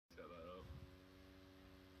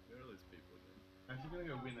actually gonna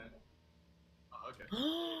go win it. Oh, okay.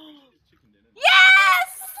 Yes!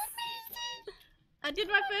 I did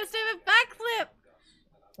my first ever backflip.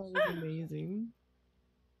 That was amazing.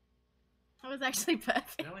 That was actually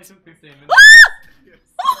perfect. It only took 15 minutes.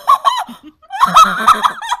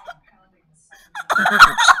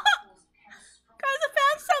 Guys, I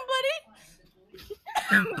found somebody.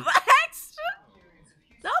 Bax.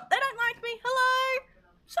 Nope, they don't like me. Hello.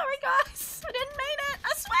 Sorry, guys. I didn't mean it.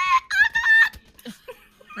 I swear.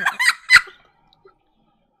 Oh, God.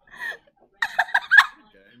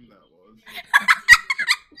 Game that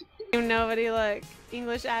was. Nobody look.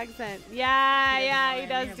 English accent. Yeah, he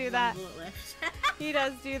does do that. He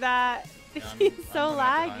does do that. He's so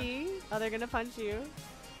laggy. Oh, they're gonna punch you.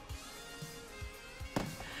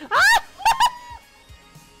 Ah!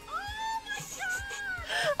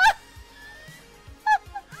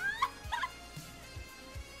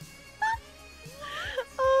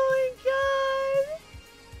 Oh my god.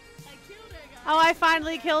 I killed her, guys. Oh, I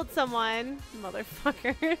finally killed someone.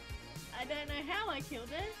 Motherfucker. I don't know how I killed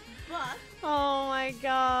her, but Oh my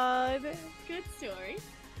god. good story.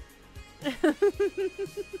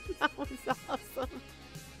 That was awesome.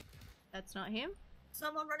 That's not him.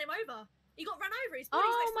 Someone run him over. He got run over. He's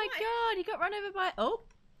Oh my god, he got run over by. Oh,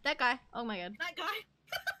 that guy. Oh my god. That guy.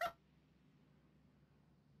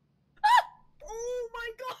 Oh my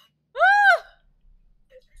god.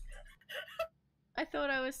 I thought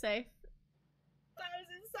I was safe. That was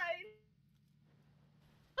insane.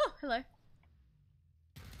 Oh, hello.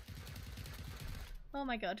 Oh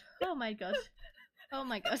my god. Oh my god. Oh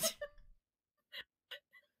my god.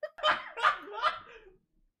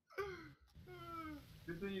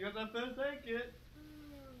 Good thing you got that first aid kit.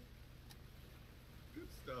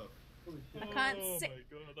 Good stuff. Holy shit. I can't see. my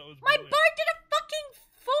god, that was My brilliant. boat did a fucking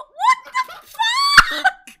foot. What the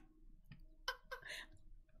fuck?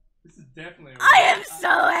 This is definitely a win. I am so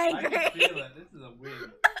I angry. can feel it. This is a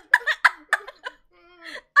win.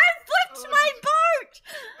 I flipped my boat.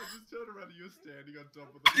 I just turned around and you're standing on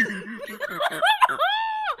top of the How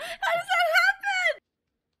does that happen?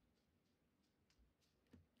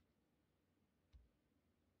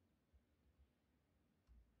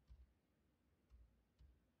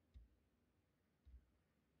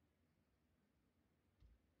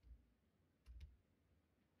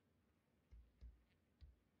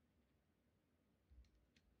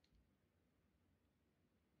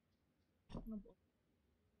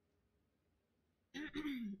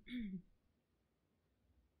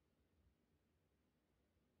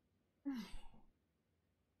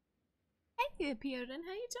 Hey there, Piotin.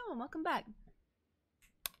 How you doing? Welcome back.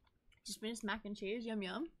 Just finished mac and cheese. Yum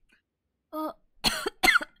yum. Oh,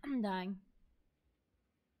 I'm dying.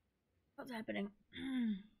 What's happening?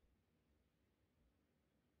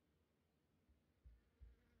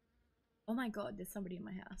 Oh my god, there's somebody in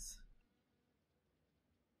my house.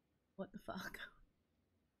 What the fuck?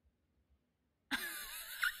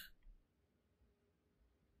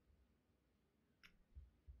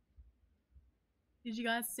 Did you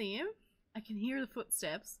guys see him? I can hear the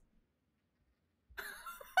footsteps.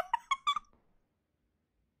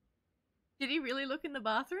 Did he really look in the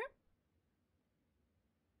bathroom?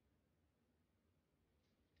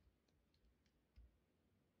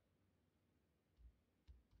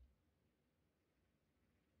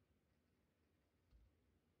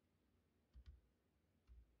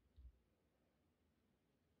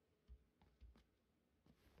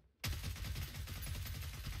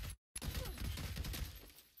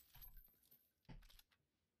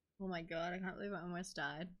 Oh my god, I can't believe I almost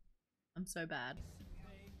died. I'm so bad.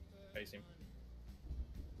 Face him.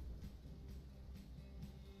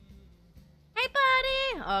 Hey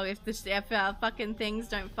buddy! Oh, if our fucking things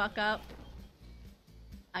don't fuck up,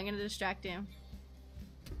 I'm gonna distract him.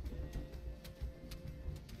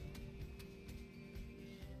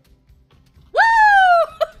 Woo!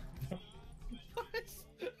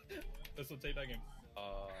 That's what teabagging.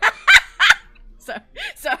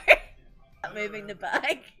 Sorry. Not moving the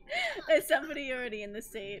bike. There's somebody already in the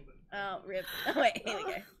seat. Oh, rip. Oh, wait, here we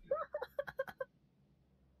go.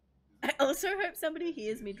 I also hope somebody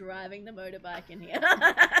hears me driving the motorbike in here.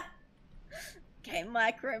 Okay,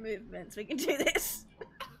 micro movements. We can do this.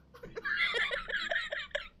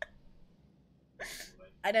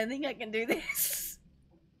 I don't think I can do this.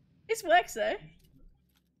 This works though.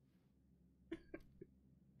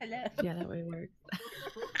 Hello. Yeah, that way works.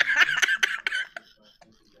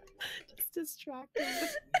 Just distracting.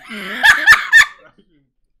 The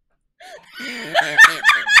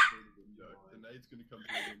nade's gonna come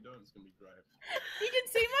through the window and it's gonna be great. You can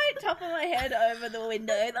see my top of my head over the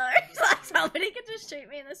window though. It's like somebody could just shoot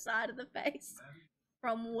me in the side of the face.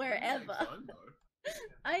 from wherever. Fun, though.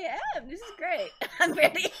 I am. This is great. I'm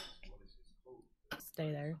ready.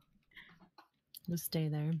 Stay there. Just stay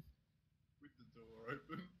there. With the door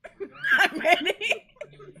open. I'm ready.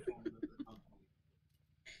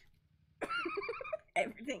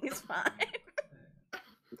 Everything is fine.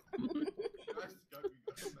 Nice scope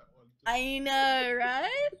we got on that one. I know,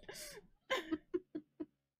 right?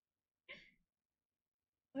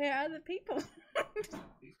 Where are the people?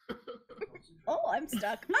 Oh, I'm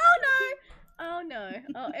stuck. Oh no! Oh no!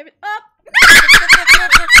 Oh, up!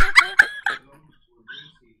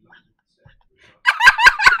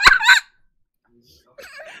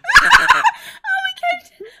 Oh, we can't.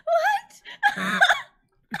 What?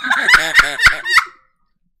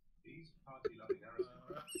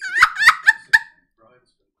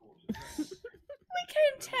 We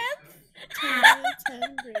came 10th.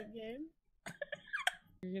 10, great game.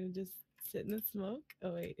 You're gonna just sit in the smoke?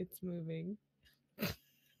 Oh wait, it's moving.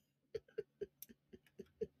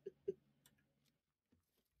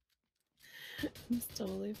 It's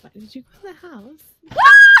totally fine. Did you go to the house?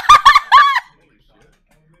 Holy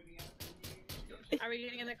shit. Are we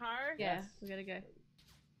getting in the car? Yeah, we gotta go.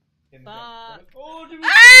 Fuck. Oh, did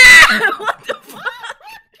Ah! What the fuck?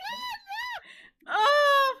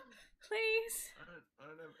 Oh, please. I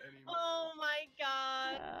don't have any. Oh my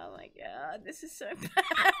god. Oh my god, this is so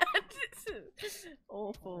bad. This is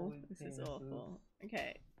awful. This is awful.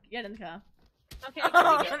 Okay, get in the car. Okay.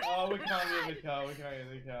 Oh, Oh, we can't get in the car. We can't get in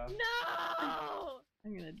the car. No.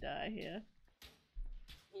 I'm gonna die here.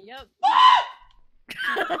 Yep.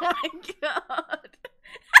 Oh my god.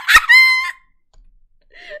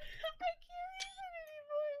 Oh my god.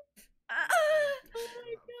 I'm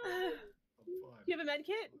fine. Do you have a med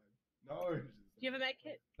kit? No. Do you have a med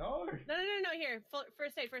kit? No. No. Here,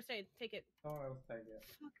 first aid. Take it. Someone else take it.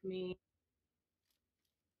 Fuck me.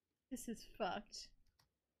 This is fucked.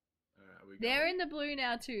 Alright, are we They're going? in the blue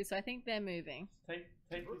now too, so I think they're moving. Take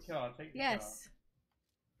the car. Take the Yes.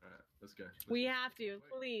 Alright, let's go. We have to,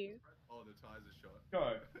 please. Oh, the tires are shot.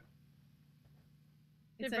 car. Go.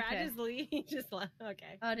 It's Did Brad okay. just leave? He just left.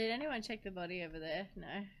 Okay. Oh, did anyone check the body over there?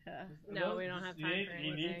 No. No, we don't have time for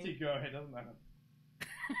You need anything. to go. It doesn't matter.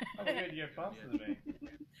 I'm going to go faster than me.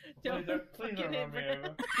 Don't Please fucking don't run me hit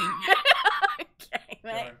over. Okay,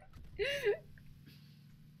 mate. Go.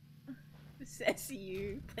 Says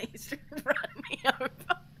you. Please run me over.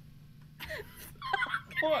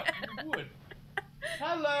 What? You would.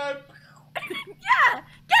 Hello. Yeah!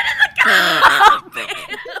 Get in the car!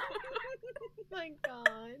 Oh my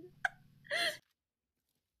god.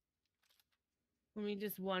 Let me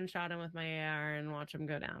just one shot him with my AR and watch him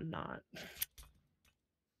go down. Not.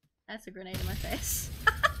 That's a grenade in my face.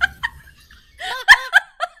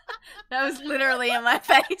 That was literally in my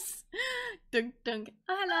face. Dunk dunk.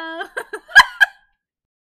 Oh, hello.